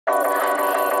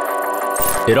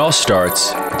It all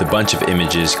starts with a bunch of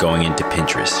images going into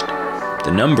Pinterest.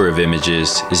 The number of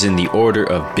images is in the order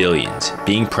of billions,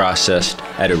 being processed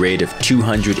at a rate of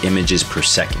 200 images per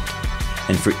second.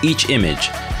 And for each image,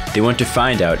 they want to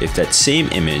find out if that same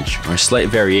image or a slight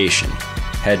variation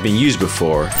had been used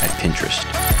before at Pinterest.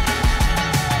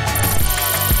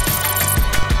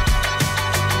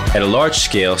 At a large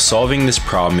scale, solving this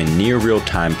problem in near real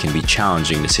time can be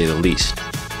challenging to say the least.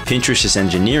 Pinterest's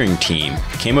engineering team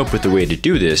came up with a way to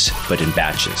do this, but in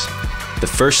batches. The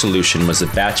first solution was a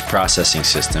batch processing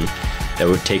system that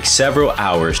would take several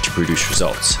hours to produce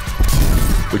results,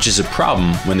 which is a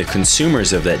problem when the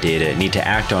consumers of that data need to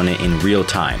act on it in real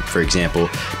time, for example,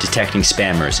 detecting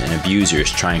spammers and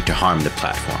abusers trying to harm the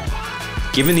platform.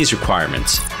 Given these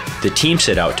requirements, the team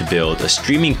set out to build a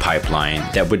streaming pipeline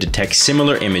that would detect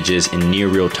similar images in near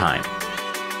real time.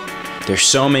 There's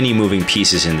so many moving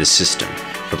pieces in this system,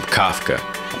 from Kafka,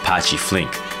 Apache Flink,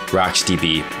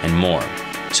 RocksDB, and more.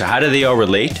 So how do they all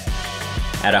relate?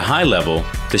 At a high level,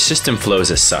 the system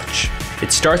flows as such.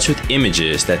 It starts with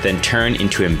images that then turn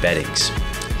into embeddings,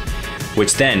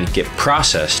 which then get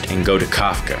processed and go to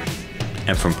Kafka,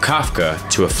 and from Kafka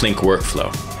to a Flink workflow.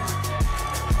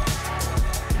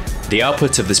 The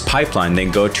outputs of this pipeline then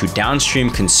go to downstream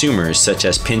consumers such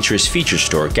as Pinterest Feature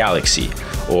Store Galaxy,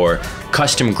 or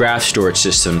custom graph storage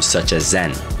systems such as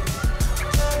Zen.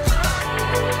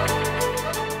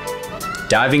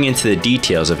 Diving into the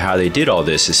details of how they did all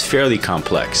this is fairly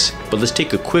complex, but let's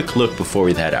take a quick look before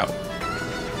we head out.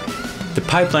 The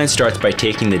pipeline starts by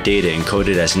taking the data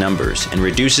encoded as numbers and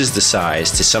reduces the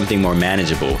size to something more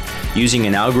manageable using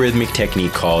an algorithmic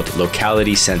technique called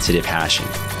locality sensitive hashing,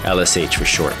 LSH for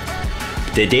short.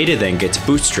 The data then gets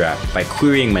bootstrapped by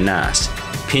querying Manas,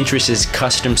 Pinterest's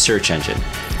custom search engine,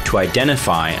 to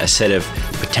identify a set of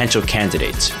potential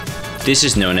candidates. This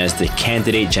is known as the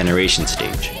candidate generation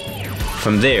stage.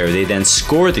 From there, they then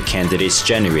score the candidates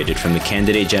generated from the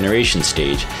candidate generation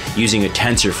stage using a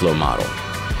TensorFlow model.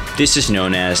 This is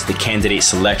known as the candidate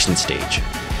selection stage.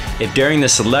 If during the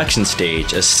selection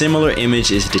stage a similar image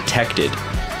is detected,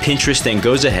 Pinterest then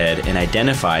goes ahead and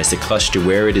identifies the cluster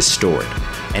where it is stored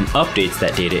and updates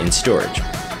that data in storage.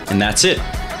 And that's it.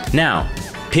 Now,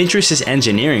 Pinterest's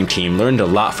engineering team learned a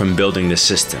lot from building this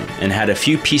system and had a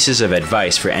few pieces of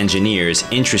advice for engineers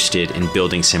interested in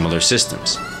building similar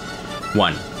systems.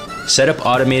 1. Set up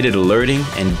automated alerting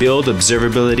and build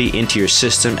observability into your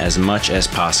system as much as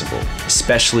possible,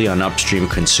 especially on upstream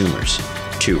consumers.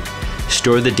 2.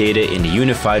 Store the data in a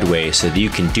unified way so that you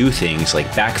can do things like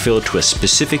backfill to a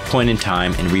specific point in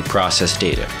time and reprocess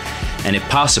data. And if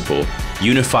possible,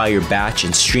 unify your batch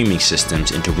and streaming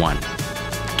systems into one.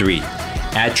 3.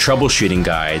 Add troubleshooting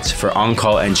guides for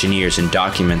on-call engineers and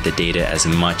document the data as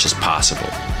much as possible.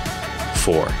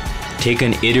 4. Take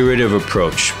an iterative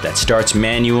approach that starts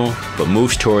manual but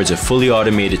moves towards a fully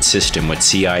automated system with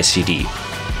CI/CD.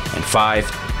 And 5.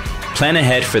 Plan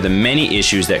ahead for the many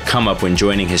issues that come up when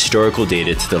joining historical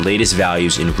data to the latest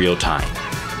values in real time.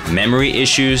 Memory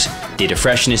issues, data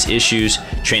freshness issues,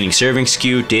 training serving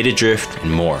skew, data drift,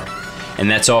 and more. And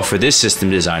that's all for this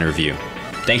system design review.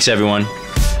 Thanks everyone.